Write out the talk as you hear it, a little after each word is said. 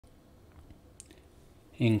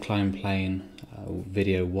Incline plane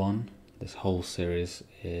video 1. This whole series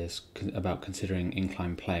is about considering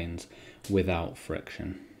inclined planes without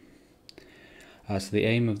friction. So the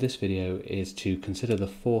aim of this video is to consider the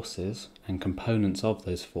forces and components of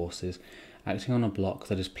those forces acting on a block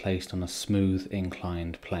that is placed on a smooth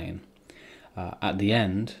inclined plane. At the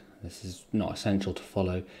end, this is not essential to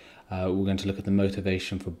follow, we're going to look at the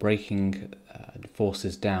motivation for breaking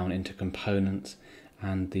forces down into components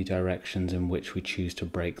and the directions in which we choose to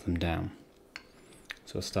break them down.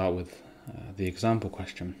 So we'll start with the example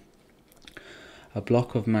question. A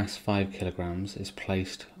block of mass 5 kilograms is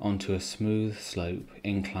placed onto a smooth slope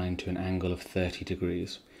inclined to an angle of 30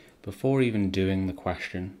 degrees. Before even doing the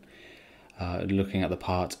question, looking at the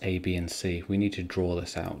parts A, B and C, we need to draw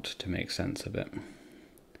this out to make sense of it.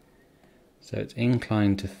 So it's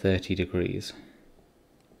inclined to 30 degrees,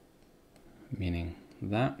 meaning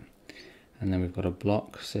that. And then we've got a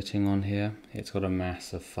block sitting on here. It's got a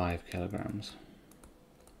mass of 5 kilograms.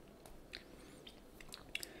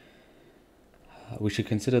 We should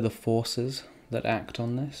consider the forces that act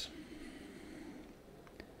on this.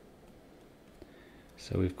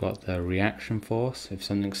 So we've got the reaction force. If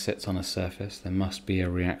something sits on a surface, there must be a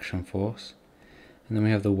reaction force. And then we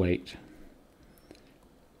have the weight,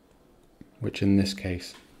 which in this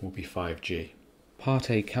case will be 5g.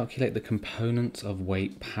 Part A, calculate the components of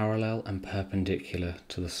weight parallel and perpendicular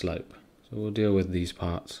to the slope. So we'll deal with these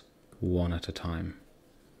parts one at a time.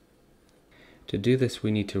 To do this,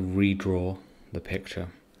 we need to redraw the picture.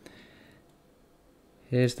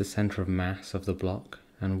 Here's the centre of mass of the block,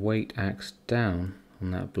 and weight acts down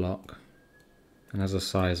on that block and has a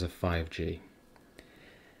size of 5g.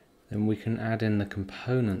 Then we can add in the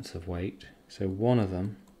components of weight. So one of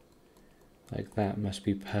them, like that, must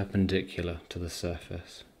be perpendicular to the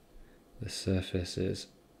surface. The surface is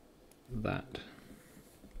that.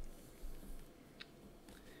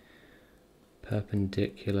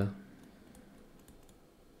 Perpendicular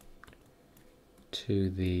to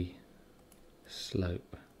the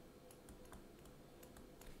slope.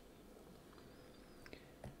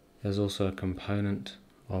 There's also a component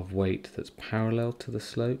of weight that's parallel to the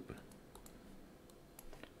slope.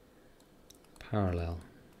 Parallel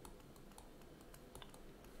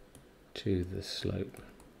to the slope.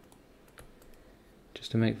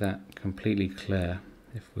 Just to make that completely clear,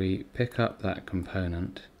 if we pick up that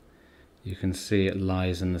component, you can see it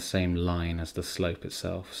lies in the same line as the slope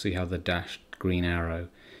itself. See how the dashed green arrow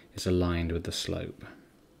is aligned with the slope.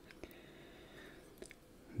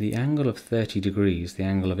 The angle of 30 degrees, the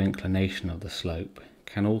angle of inclination of the slope,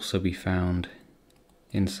 can also be found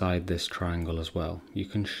inside this triangle as well. You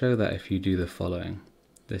can show that if you do the following.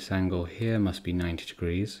 This angle here must be 90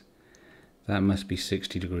 degrees. That must be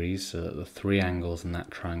 60 degrees, so that the three angles in that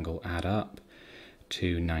triangle add up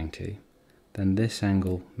to 90. Then this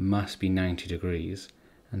angle must be 90 degrees,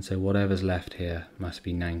 and so whatever's left here must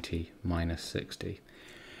be 90 minus 60.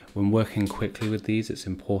 When working quickly with these, it's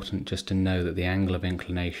important just to know that the angle of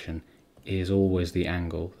inclination is always the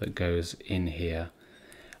angle that goes in here,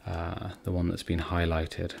 the one that's been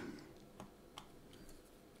highlighted.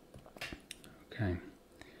 Okay.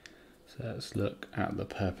 So let's look at the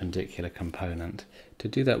perpendicular component. To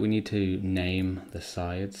do that, we need to name the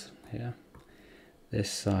sides here.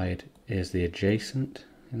 This side is the adjacent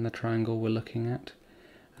in the triangle we're looking at,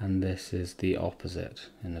 and this is the opposite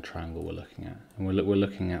in the triangle we're looking at. And we're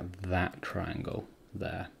looking at that triangle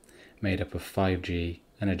there, made up of 5g,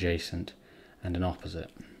 an adjacent, and an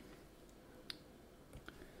opposite.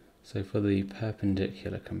 So for the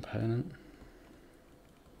perpendicular component,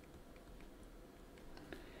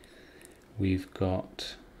 we've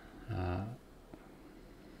got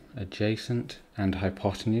adjacent and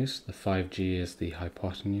hypotenuse. The 5g is the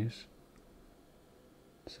hypotenuse.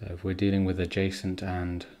 So if we're dealing with adjacent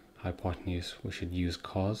and hypotenuse, we should use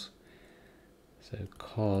cos. So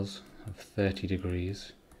cos of 30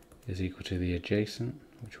 degrees is equal to the adjacent,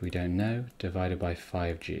 which we don't know, divided by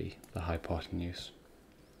 5g, the hypotenuse.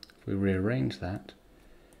 If we rearrange that,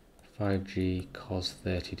 5g cos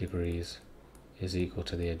 30 degrees is equal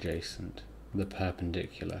to the adjacent, the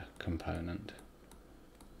perpendicular component.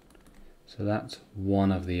 So that's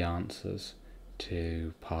one of the answers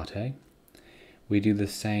to part A. We do the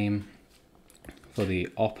same for the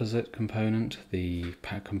opposite component, the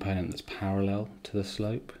component that's parallel to the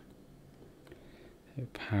slope. So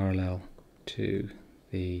parallel to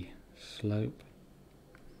the slope.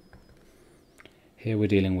 Here we're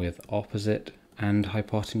dealing with opposite and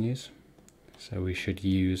hypotenuse, so we should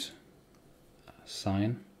use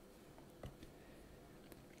sine.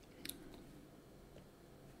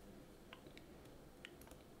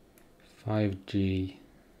 5g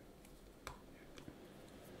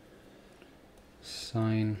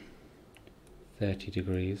sine 30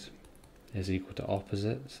 degrees is equal to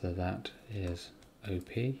opposite, so that is OP,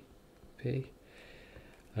 P,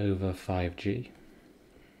 over 5G.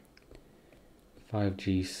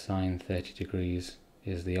 5G sine 30 degrees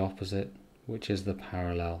is the opposite, which is the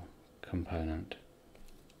parallel component.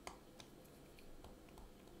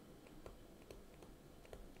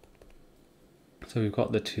 So we've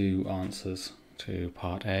got the two answers to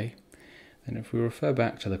part A. And if we refer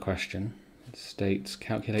back to the question, it states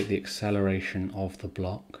calculate the acceleration of the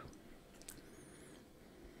block.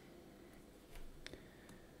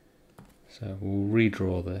 So we'll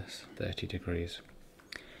redraw this 30 degrees.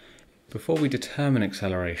 Before we determine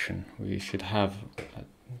acceleration, we should have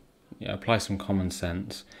apply some common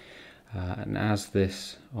sense. And as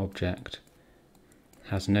this object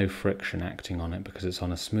has no friction acting on it because it's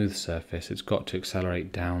on a smooth surface, it's got to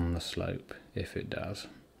accelerate down the slope if it does.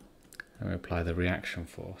 And we apply the reaction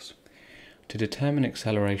force. To determine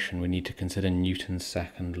acceleration, we need to consider Newton's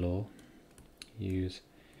second law. Use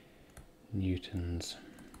Newton's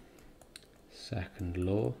second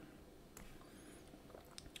law.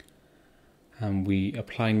 And we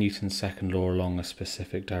apply Newton's second law along a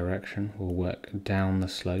specific direction. We'll work down the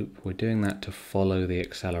slope. We're doing that to follow the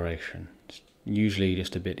acceleration. It's usually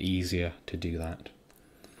just a bit easier to do that.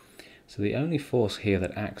 So the only force here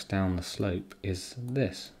that acts down the slope is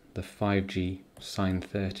this, the 5G sine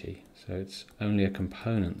 30. So it's only a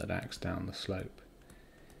component that acts down the slope.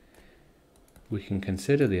 We can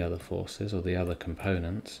consider the other forces or the other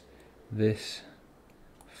components. This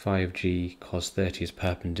 5G cos 30 is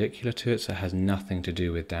perpendicular to it, so it has nothing to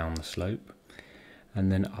do with down the slope.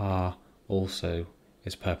 And then R also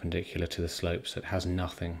is perpendicular to the slope, so it has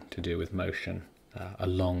nothing to do with motion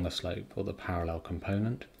along the slope or the parallel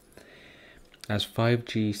component. As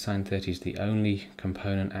 5G sine 30 is the only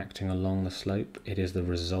component acting along the slope, it is the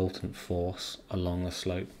resultant force along the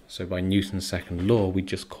slope. So by Newton's second law, we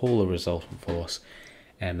just call the resultant force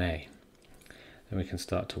ma. Then we can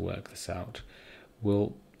start to work this out.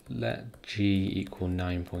 We'll let G equal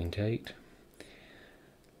 9.8.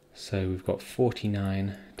 So we've got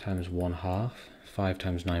 49 times 1/2. 5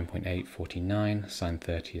 times 9.8, 49. Sine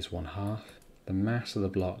 30 is 1/2. The mass of the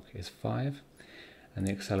block is 5. And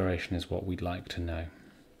the acceleration is what we'd like to know.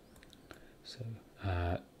 So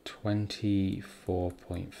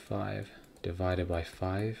 24.5 divided by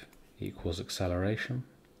 5 equals acceleration.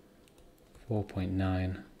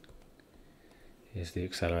 4.9 is the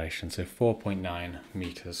acceleration, so 4.9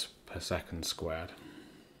 meters per second squared.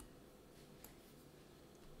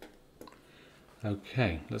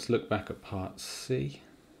 Okay, let's look back at part C.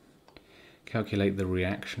 Calculate the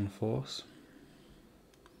reaction force.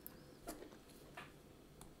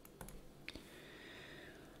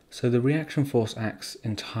 So the reaction force acts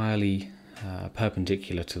entirely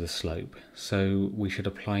perpendicular to the slope, so we should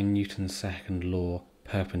apply Newton's second law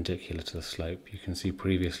perpendicular to the slope. You can see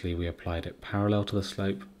previously we applied it parallel to the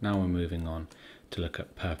slope, now we're moving on to look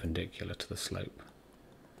at perpendicular to the slope.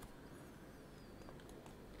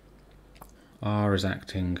 R is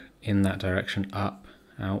acting in that direction, up,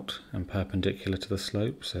 out, and perpendicular to the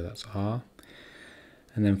slope, so that's R.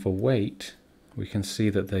 And then for weight, we can see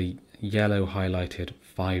that the yellow highlighted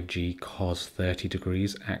 5G cos 30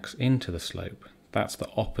 degrees acts into the slope. That's the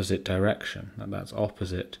opposite direction, that's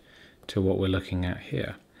opposite to what we're looking at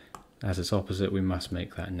here. As it's opposite, we must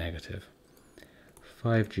make that negative.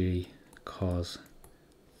 5G cos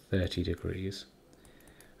 30 degrees,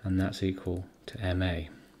 and that's equal to ma.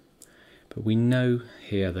 But we know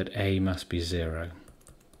here that a must be 0,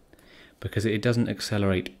 because it doesn't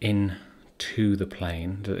accelerate into the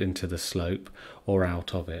plane, into the slope, or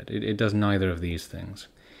out of it. It does neither of these things.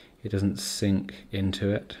 It doesn't sink into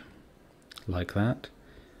it like that,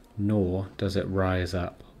 nor does it rise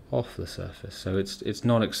up off the surface. So it's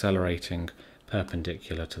not accelerating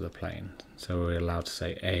perpendicular to the plane. So we're allowed to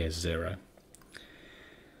say a is 0.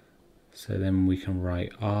 So then we can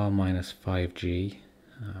write r minus 5g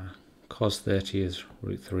cos 30 is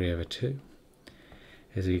root 3 over 2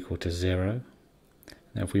 is equal to 0.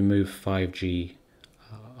 Now if we move 5g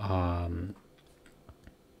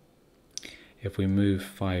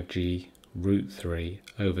root 3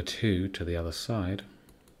 over 2 to the other side,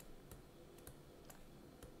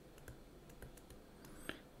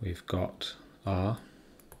 we've got r,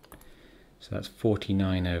 so that's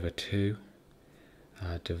 49 over 2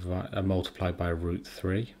 multiplied by root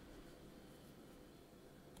 3.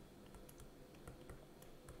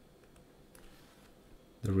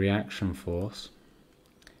 The reaction force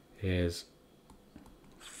is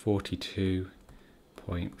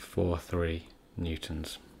 42.43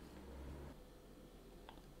 newtons.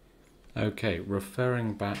 Okay,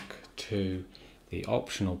 referring back to the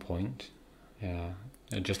optional point,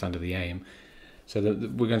 just under the aim. So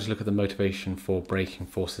we're going to look at the motivation for breaking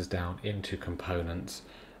forces down into components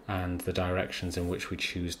and the directions in which we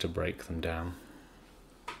choose to break them down.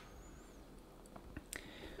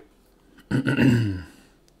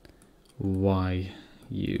 Why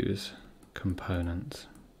use components?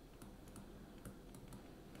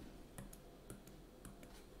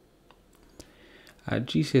 At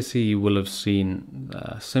GCSE you will have seen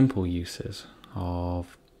simple uses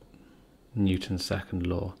of Newton's second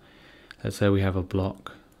law. Let's say we have a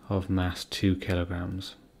block of mass 2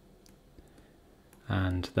 kilograms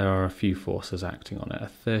and there are a few forces acting on it, a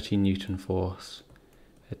 30 Newton force,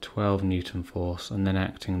 a 12 Newton force, and then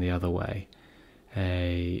acting the other way,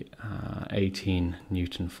 a 18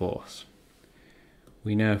 Newton force.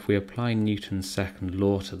 We know if we apply Newton's second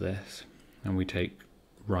law to this and we take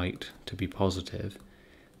right to be positive,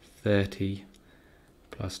 30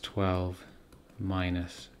 plus 12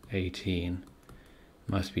 minus 18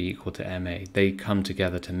 must be equal to ma. They come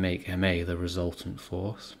together to make ma the resultant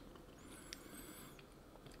force.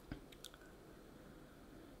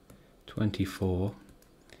 24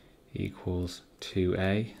 equals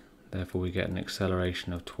 2a, therefore we get an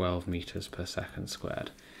acceleration of 12 meters per second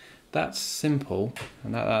squared. That's simple,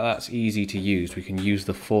 and that's easy to use. We can use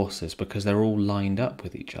the forces because they're all lined up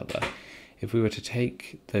with each other. If we were to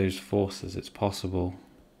take those forces, it's possible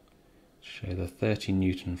to show the 30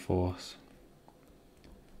 Newton force,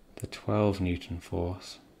 the 12 Newton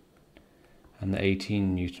force, and the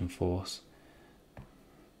 18 Newton force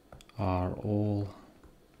are all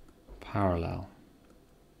parallel.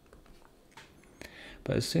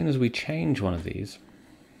 But as soon as we change one of these,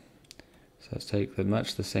 so let's take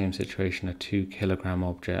much the same situation, a 2 kilogram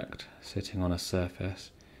object sitting on a surface,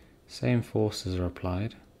 same forces are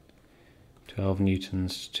applied, 12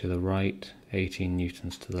 newtons to the right, 18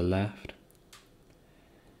 newtons to the left.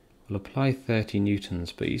 We'll apply 30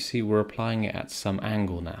 newtons, but you see we're applying it at some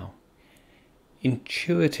angle now.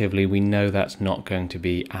 Intuitively we know that's not going to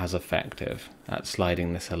be as effective at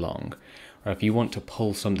sliding this along. Or if you want to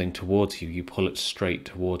pull something towards you, you pull it straight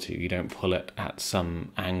towards you. You don't pull it at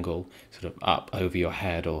some angle, sort of up over your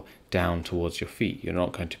head or down towards your feet. You're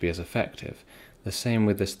not going to be as effective. The same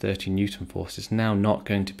with this 30 Newton force. It's now not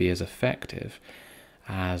going to be as effective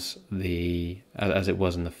as it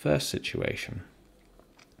was in the first situation.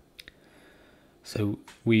 So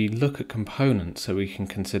we look at components so we can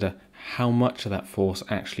consider how much of that force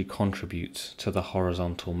actually contributes to the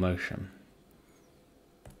horizontal motion.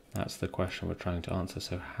 That's the question we're trying to answer.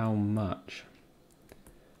 So how much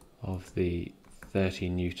of the 30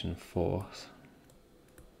 Newton force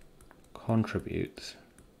contributes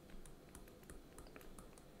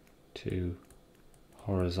to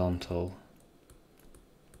horizontal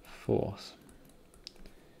force?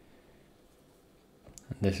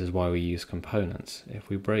 And this is why we use components. If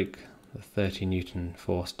we break the 30 Newton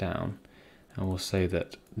force down, and we'll say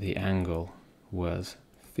that the angle was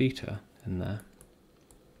theta in there,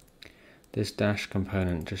 this dash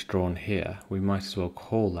component just drawn here, we might as well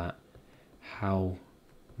call that how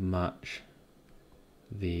much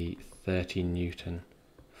the 30 Newton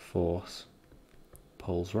force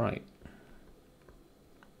pulls right.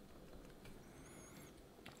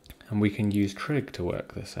 And we can use trig to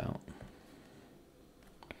work this out.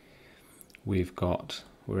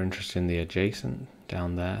 We're interested in the adjacent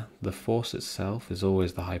down there. The force itself is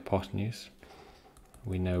always the hypotenuse.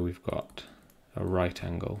 We know we've got a right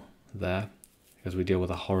angle there because we deal with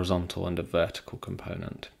a horizontal and a vertical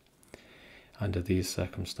component under these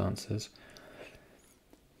circumstances.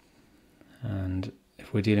 And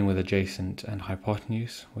if we're dealing with adjacent and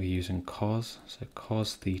hypotenuse, we're using cos. So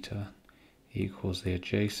cos theta equals the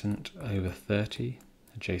adjacent over 30,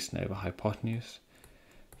 adjacent over hypotenuse.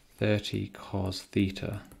 30 cos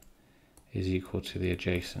theta is equal to the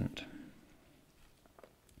adjacent.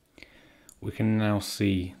 We can now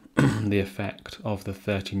see the effect of the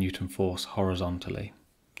 30 Newton force horizontally.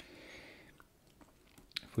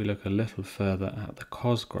 If we look a little further at the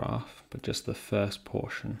cos graph, but just the first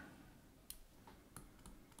portion,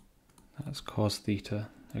 that's cos theta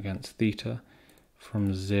against theta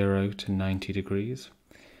from 0 to 90 degrees.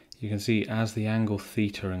 You can see as the angle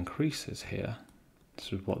theta increases here,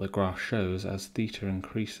 this is what the graph shows, as theta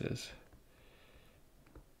increases,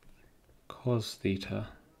 cos theta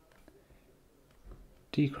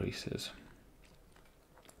decreases.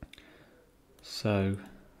 So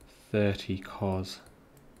 30 cos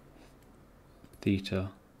theta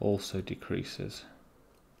also decreases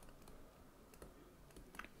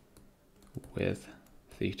with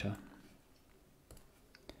theta.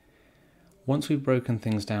 Once we've broken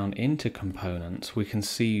things down into components, we can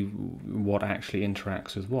see what actually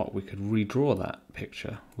interacts with what. We could redraw that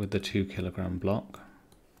picture with the 2 kilogram block,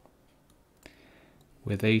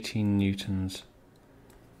 with 18 newtons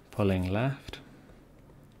pulling left,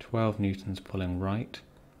 12 newtons pulling right,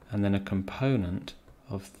 and then a component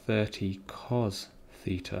of 30 cos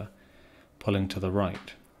theta pulling to the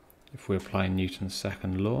right. If we apply Newton's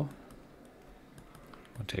second law,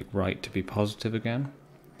 we'll take right to be positive again.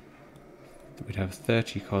 We'd have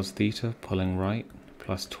 30 cos theta pulling right,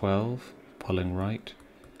 plus 12 pulling right,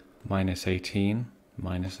 minus 18,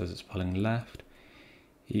 minus as it's pulling left,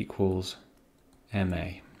 equals ma.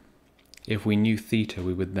 If we knew theta,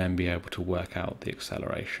 we would then be able to work out the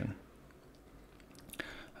acceleration.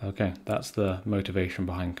 Okay, that's the motivation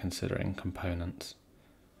behind considering components.